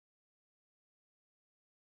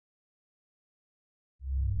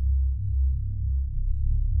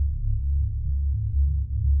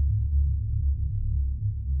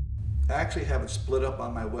I actually have it split up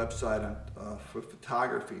on my website for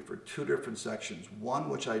photography for two different sections. One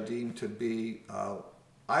which I deem to be,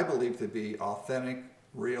 I believe to be authentic,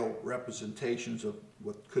 real representations of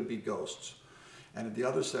what could be ghosts. And the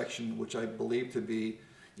other section which I believe to be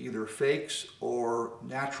either fakes or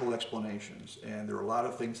natural explanations. And there are a lot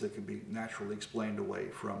of things that can be naturally explained away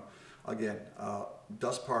from, again,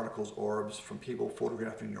 dust particles, orbs, from people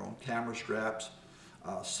photographing their own camera straps,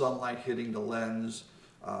 sunlight hitting the lens,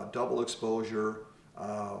 double exposure,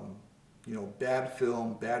 you know, bad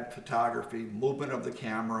film, bad photography, movement of the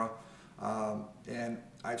camera. And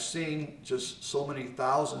I've seen just so many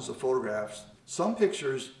thousands of photographs. Some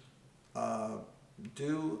pictures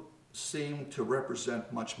do seem to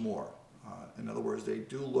represent much more. In other words, they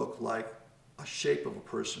do look like a shape of a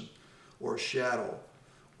person or a shadow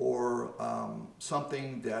or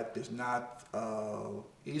something that is not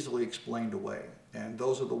easily explained away. And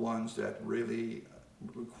those are the ones that really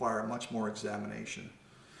require much more examination.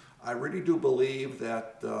 I really do believe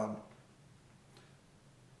that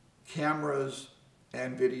cameras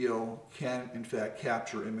and video can in fact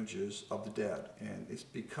capture images of the dead, and it's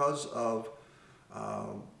because of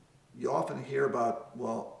you often hear about,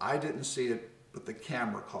 well, I didn't see it, but the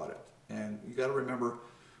camera caught it. And you got to remember,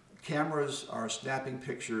 cameras are snapping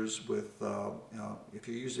pictures with, you know, if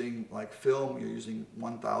you're using like film, you're using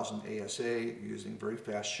 1000 ASA, you're using very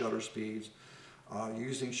fast shutter speeds, you're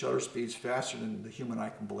using shutter speeds faster than the human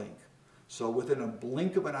eye can blink. So within a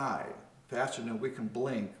blink of an eye, faster than we can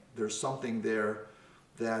blink, there's something there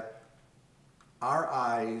that our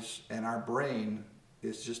eyes and our brain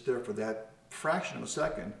is just there for that fraction of a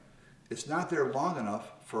second. It's not there long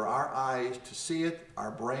enough for our eyes to see it,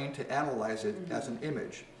 our brain to analyze it as an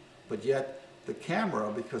image. But yet the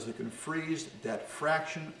camera, because it can freeze that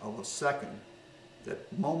fraction of a second,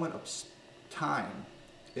 that moment of time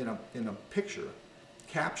in a picture,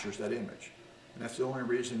 captures that image. And that's the only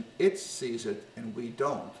reason it sees it and we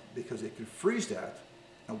don't, because it can freeze that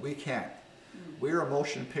and we can't. We're a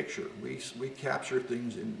motion picture. We capture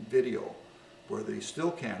things in video, where the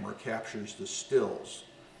still camera captures the stills.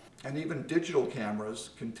 And even digital cameras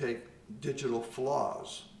can take digital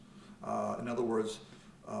flaws. In other words,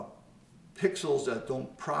 pixels that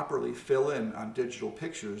don't properly fill in on digital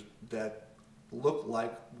pictures that look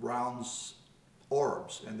like round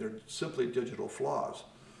orbs, and they're simply digital flaws.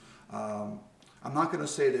 I'm not going to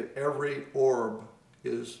say that every orb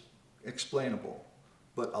is explainable,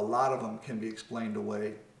 but a lot of them can be explained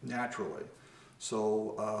away naturally.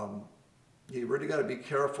 So you really got to be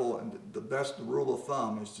careful, and the best rule of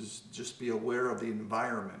thumb is to just be aware of the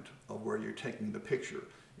environment of where you're taking the picture.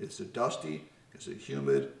 Is it dusty? Is it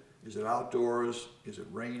humid? Is it outdoors? Is it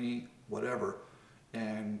rainy? Whatever.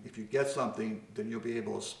 And if you get something, then you'll be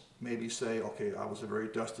able to maybe say, okay, I was in a very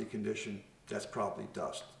dusty condition, that's probably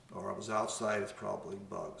dust. Or I was outside, it's probably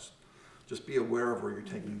bugs. Just be aware of where you're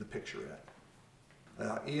taking the picture at.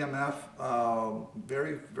 EMF,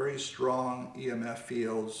 very, very strong EMF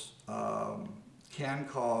fields can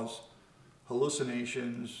cause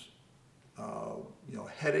hallucinations, you know,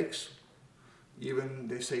 headaches, even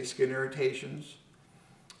they say skin irritations.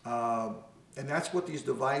 And that's what these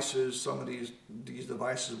devices, some of these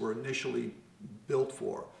devices were initially built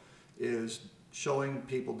for, is showing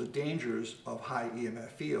people the dangers of high EMF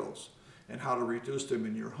fields and how to reduce them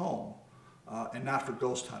in your home, and not for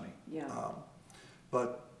ghost hunting. Yeah.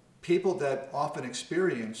 But people that often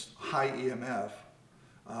experience high EMF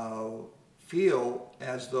feel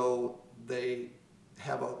as though they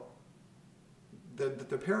have that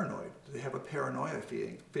they're paranoid. They have a paranoia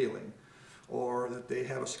feeling, or that they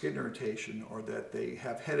have a skin irritation, or that they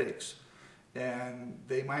have headaches. And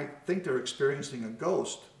they might think they're experiencing a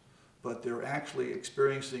ghost, but they're actually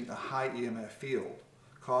experiencing a high EMF field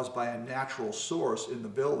caused by a natural source in the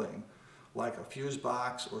building, like a fuse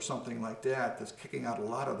box or something like that, that's kicking out a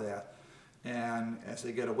lot of that. And as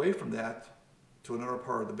they get away from that to another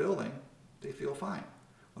part of the building, they feel fine.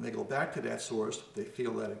 When they go back to that source, they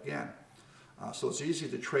feel that again. So it's easy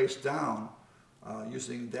to trace down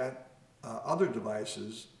using that other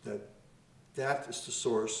devices that is the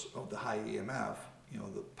source of the high EMF, you know,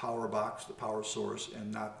 the power box, the power source,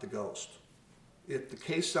 and not the ghost. If the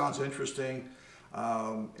case sounds interesting,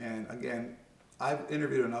 and again, I've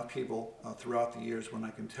interviewed enough people throughout the years when I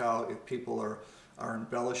can tell if people are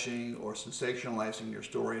embellishing or sensationalizing their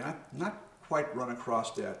story. And I've not quite run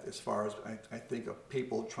across that as far as I think of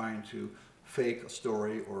people trying to fake a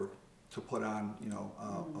story or to put on, you know,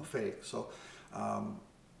 a fake. So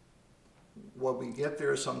what we get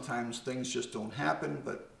there, sometimes things just don't happen,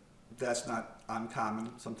 but that's not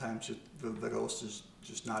uncommon. Sometimes the ghost is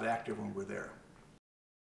just not active when we're there.